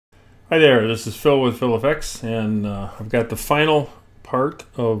Hi there, this is Phil with Phil Effects, and I've got the final part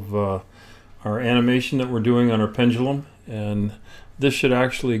of our animation that we're doing on our pendulum, and this should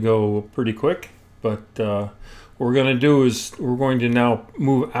actually go pretty quick, but what we're going to do is we're going to now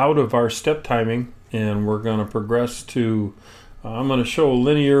move out of our step timing, and we're going to progress to I'm going to show a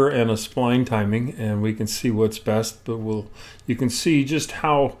linear and a spline timing, and we can see what's best, but you can see just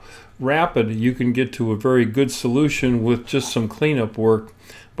how rapid you can get to a very good solution with just some cleanup work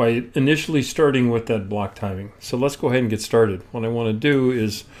by initially starting with that block timing. So let's go ahead and get started. What I want to do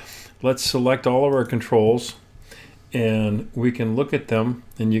is let's select all of our controls, and we can look at them,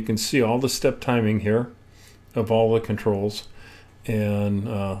 and you can see all the step timing here of all the controls. And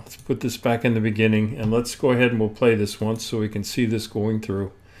let's put this back in the beginning, and let's go ahead and we'll play this once so we can see this going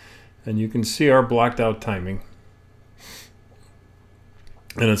through, and you can see our blocked out timing,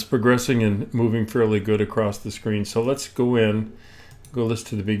 and it's progressing and moving fairly good across the screen. So let's go this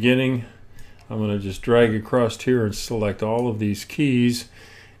to the beginning. I'm going to just drag across here and select all of these keys,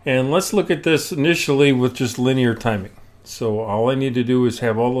 and let's look at this initially with just linear timing. So all I need to do is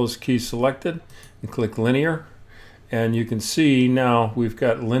have all those keys selected and click linear, and you can see now we've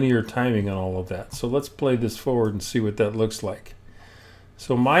got linear timing on all of that. So let's play this forward and see what that looks like.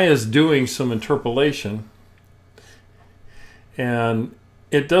 So Maya's doing some interpolation, and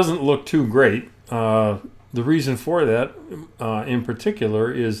it doesn't look too great. The reason for that in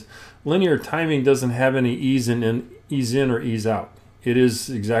particular is linear timing doesn't have any ease in or ease out. It is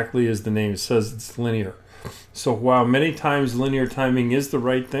exactly as the name says, it's linear. So while many times linear timing is the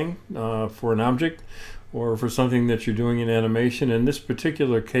right thing for an object or for something that you're doing in animation, in this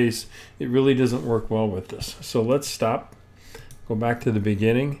particular case it really doesn't work well with this. So let's stop, go back to the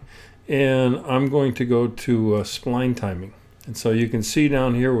beginning, and I'm going to go to spline timing. And so you can see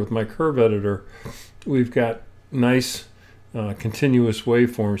down here with my curve editor we've got nice continuous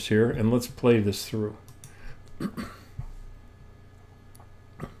waveforms here, and let's play this through.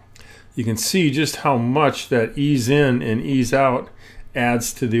 You can see just how much that ease in and ease out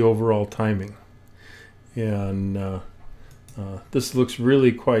adds to the overall timing, and this looks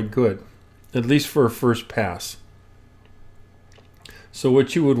really quite good, at least for a first pass. So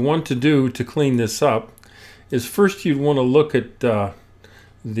what you would want to do to clean this up is first you'd want to look at the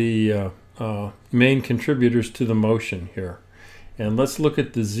main contributors to the motion here, and let's look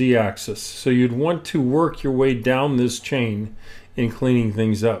at the z-axis. So you'd want to work your way down this chain in cleaning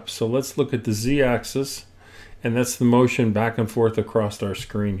things up. So let's look at the z-axis, and that's the motion back and forth across our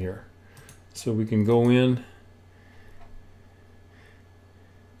screen here. So we can go in,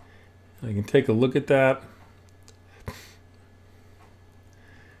 I can take a look at that,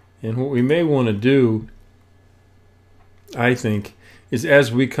 and what we may want to do, I think, is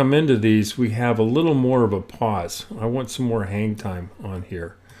as we come into these, we have a little more of a pause. I want some more hang time on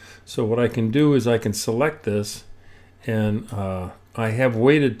here. So what I can do is I can select this, and I have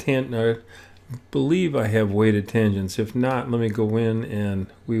weighted I believe I have weighted tangents. If not, let me go in, and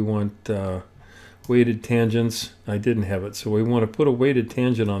we want weighted tangents. I didn't have it, so we want to put a weighted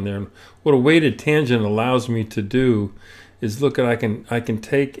tangent on there. And what a weighted tangent allows me to do is look at, I can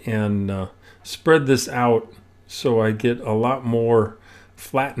take and spread this out so I get a lot more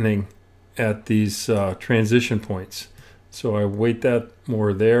flattening at these transition points. So I weight that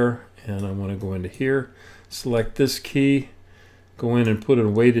more there, and I want to go into here, select this key, go in and put a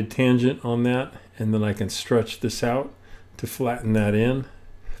weighted tangent on that, and then I can stretch this out to flatten that in,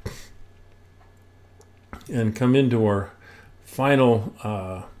 and come into our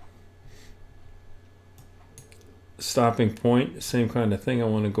final stopping point. Same kind of thing. I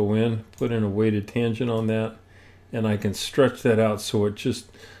want to go in, put in a weighted tangent on that, and I can stretch that out so it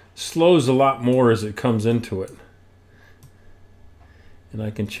just slows a lot more as it comes into it. And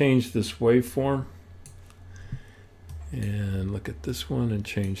I can change this waveform, and look at this one and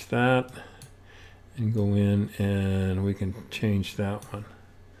change that, and go in and we can change that one.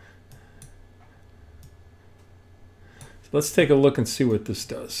 So let's take a look and see what this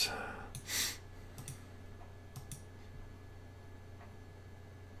does.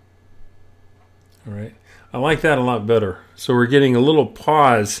 All right, I like that a lot better. So we're getting a little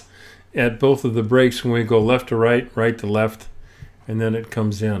pause at both of the breaks when we go left to right, right to left, and then it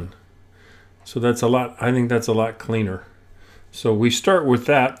comes in. So that's a lot, I think that's a lot cleaner. So we start with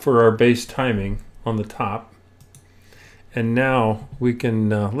that for our base timing on the top. And now we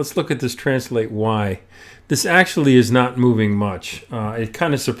can, let's look at this translate Y. This actually is not moving much. It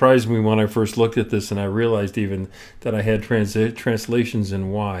kind of surprised me when I first looked at this, and I realized even that I had translations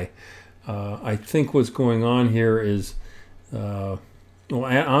in Y. I think what's going on here is, well,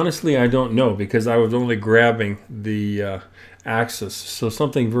 honestly, I don't know, because I was only grabbing the axis. So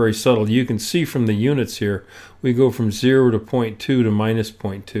something very subtle. You can see from the units here, we go from 0 to 0.2 to minus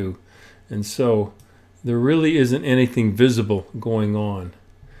 0.2. And so there really isn't anything visible going on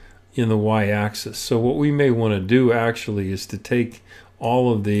in the y-axis. So what we may want to do actually is to take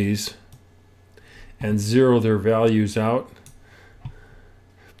all of these and zero their values out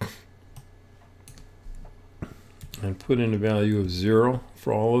and put in a value of 0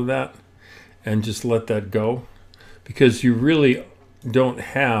 for all of that and just let that go, because you really don't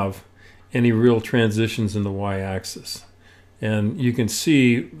have any real transitions in the y-axis. And you can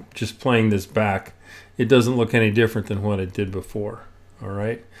see, just playing this back, it doesn't look any different than what it did before. All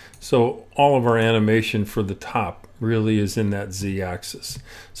right, so all of our animation for the top really is in that z-axis.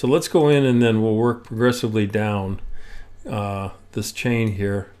 So let's go in and then we'll work progressively down this chain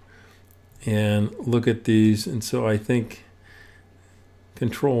here and look at these. And so I think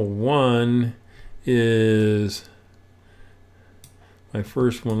control 1 is my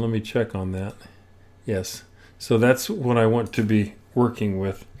first one. Let me check on that. Yes, so that's what I want to be working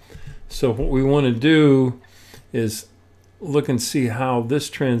with. So what we want to do is look and see how this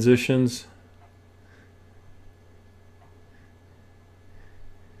transitions.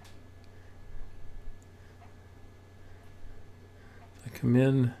 I come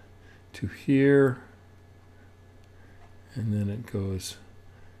in to here, and then it goes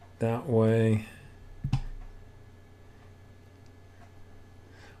that way. I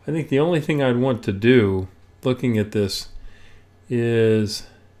think the only thing I'd want to do, looking at this, is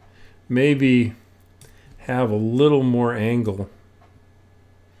maybe have a little more angle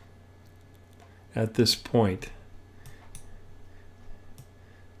at this point.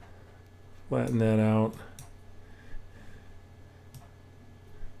 Flatten that out.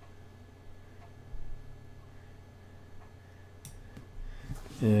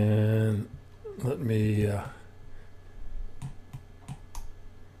 And let me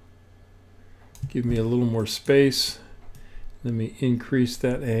give me a little more space. Let me increase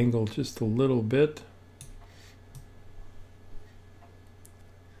that angle just a little bit.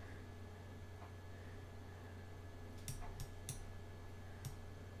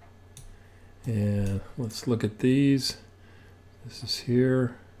 And let's look at these. This is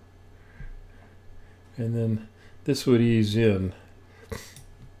here. And then this would ease in.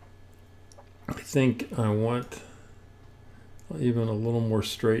 I think I want even a little more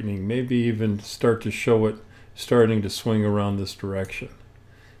straightening. Maybe even start to show it starting to swing around this direction.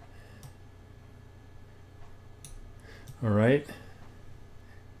 All right.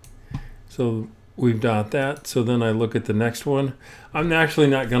 So we've got that. So then I look at the next one. I'm actually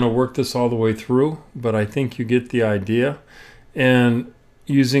not going to work this all the way through, but I think you get the idea. And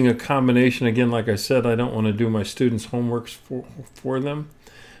using a combination, again, like I said, I don't want to do my students' homeworks for them,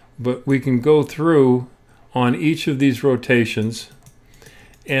 but we can go through on each of these rotations,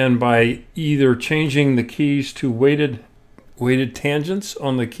 and by either changing the keys to weighted tangents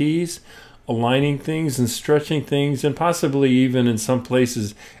on the keys, aligning things and stretching things, and possibly even in some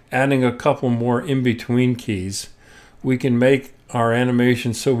places adding a couple more in between keys, we can make our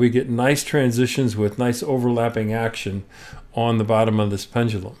animation so we get nice transitions with nice overlapping action on the bottom of this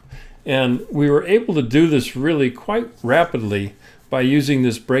pendulum. And we were able to do this really quite rapidly by using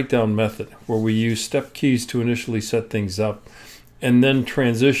this breakdown method, where we use step keys to initially set things up and then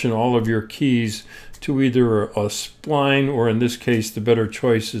transition all of your keys to either a spline, or in this case the better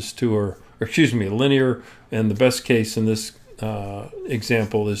choice is to, or excuse me, linear, and the best case in this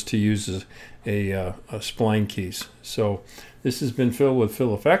example is to use a spline keys. So this has been Phil with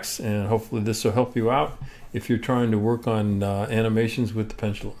Phil Effects, and hopefully this will help you out if you're trying to work on animations with the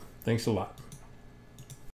pendulum. Thanks a lot.